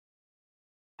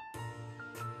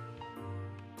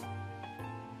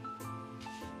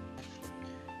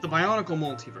The Biotube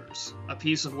Multiverse, a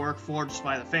piece of work forged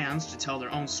by the fans to tell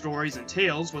their own stories and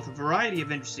tales with a variety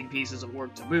of interesting pieces of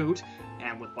work to boot,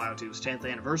 and with Biotube's 10th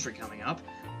anniversary coming up,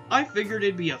 I figured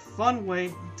it'd be a fun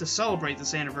way to celebrate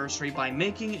this anniversary by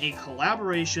making a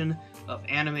collaboration of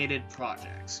animated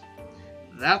projects.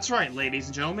 That's right, ladies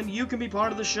and gentlemen, you can be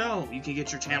part of the show. You can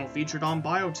get your channel featured on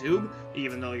Biotube,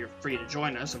 even though you're free to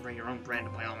join us and bring your own brand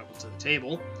of Bionicle to the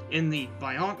table, in the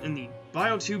Biotube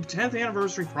 10th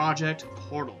Anniversary Project,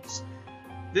 Portals.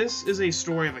 This is a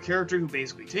story of a character who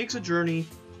basically takes a journey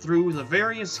through the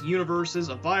various universes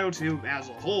of Biotube as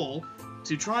a whole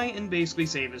to try and basically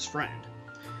save his friend.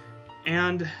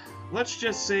 And let's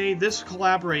just say this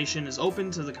collaboration is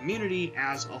open to the community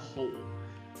as a whole.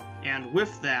 And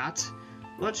with that,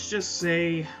 let's just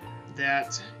say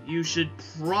that you should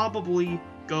probably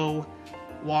go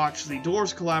watch the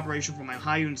Doors collaboration from my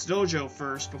Hayun's Dojo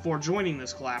first before joining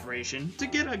this collaboration to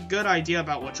get a good idea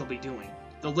about what you'll be doing.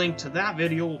 The link to that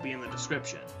video will be in the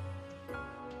description.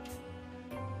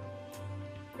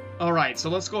 Alright, so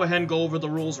let's go ahead and go over the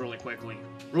rules really quickly.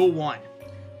 Rule 1.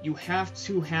 You have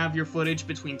to have your footage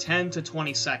between 10 to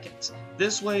 20 seconds.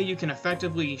 This way you can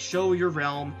effectively show your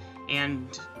realm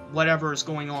and whatever is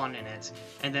going on in it,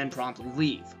 and then promptly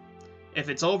leave. If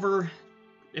it's over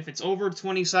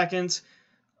 20 seconds,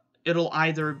 it'll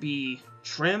either be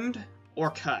trimmed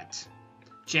or cut.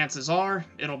 Chances are,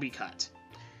 it'll be cut.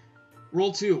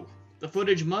 Rule 2. The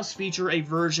footage must feature a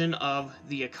version of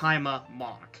the Akima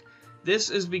mock. This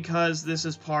is because this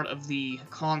is part of the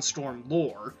Constorm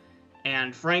lore,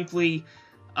 and frankly,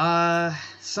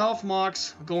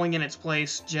 self-mocks going in its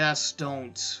place just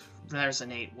don't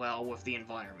resonate well with the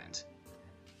environment.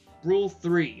 Rule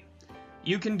 3.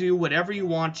 You can do whatever you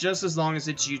want just as long as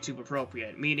it's YouTube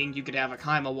appropriate, meaning you could have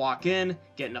Akima walk in,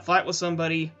 get in a fight with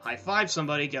somebody, high-five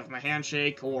somebody, give them a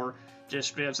handshake, or just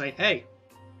straight up say, "Hey,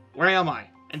 where am I?"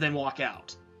 and then walk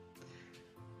out.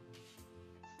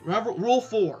 Rule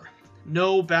 4.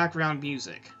 No background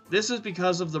music. This is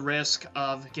because of the risk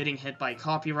of getting hit by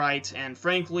copyright, and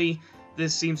frankly,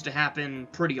 this seems to happen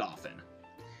pretty often.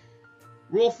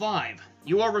 Rule 5.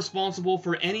 You are responsible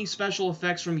for any special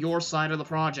effects from your side of the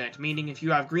project, meaning if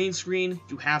you have green screen,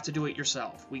 you have to do it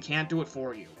yourself. We can't do it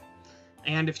for you.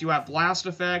 And if you have blast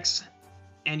effects,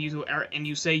 and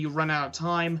you say you run out of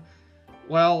time,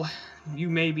 well, you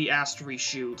may be asked to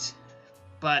reshoot.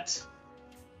 But,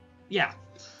 yeah.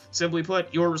 Simply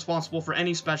put, you're responsible for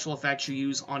any special effects you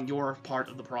use on your part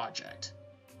of the project.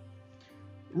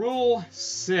 Rule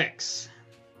 6.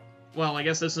 Well, I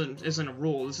guess this isn't a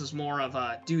rule, this is more of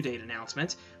a due date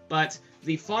announcement, but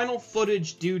the final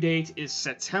footage due date is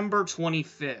September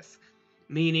 25th,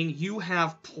 meaning you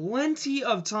have plenty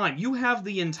of time. You have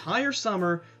the entire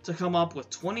summer to come up with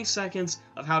 20 seconds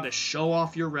of how to show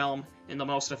off your realm in the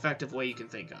most effective way you can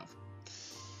think of.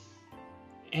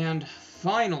 And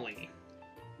finally,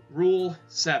 Rule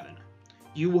 7.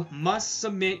 You must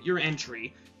submit your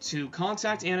entry to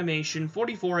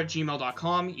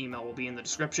contactanimation44@gmail.com, email will be in the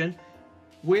description,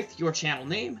 with your channel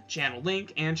name, channel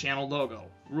link, and channel logo.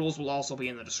 Rules will also be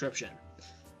in the description.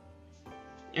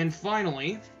 And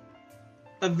finally,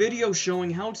 a video showing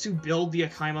how to build the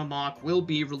Akima mock will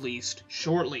be released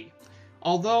shortly.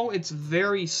 Although it's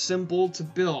very simple to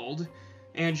build,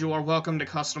 and you are welcome to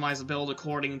customize the build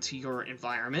according to your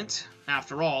environment.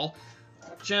 After all,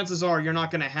 chances are you're not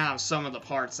going to have some of the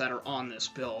parts that are on this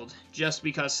build, just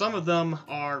because some of them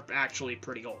are actually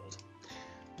pretty old.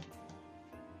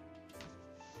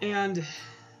 And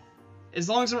as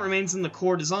long as it remains in the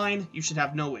core design, you should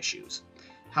have no issues.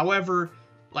 However,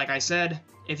 like I said,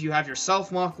 if you have your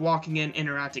self-mock walking in,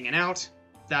 interacting, and out,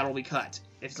 that'll be cut.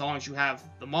 As long as you have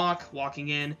the mock walking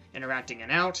in, interacting,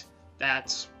 and out,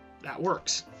 that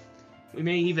works. We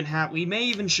may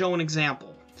even show an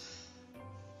example.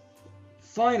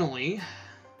 Finally,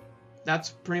 that's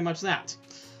pretty much that.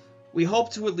 We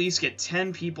hope to at least get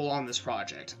 10 people on this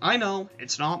project. I know,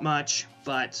 it's not much,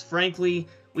 but frankly,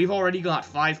 we've already got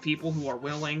 5 people who are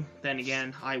willing. Then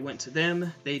again, I went to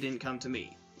them, they didn't come to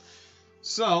me.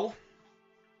 So,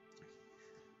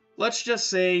 let's just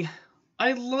say,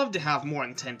 I'd love to have more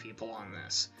than 10 people on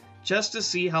this, just to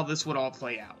see how this would all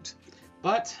play out.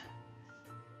 But,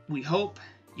 we hope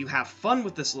you have fun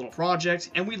with this little project,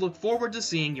 and we look forward to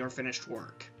seeing your finished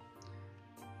work.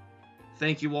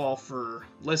 Thank you all for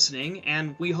listening,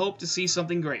 and we hope to see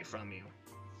something great from you.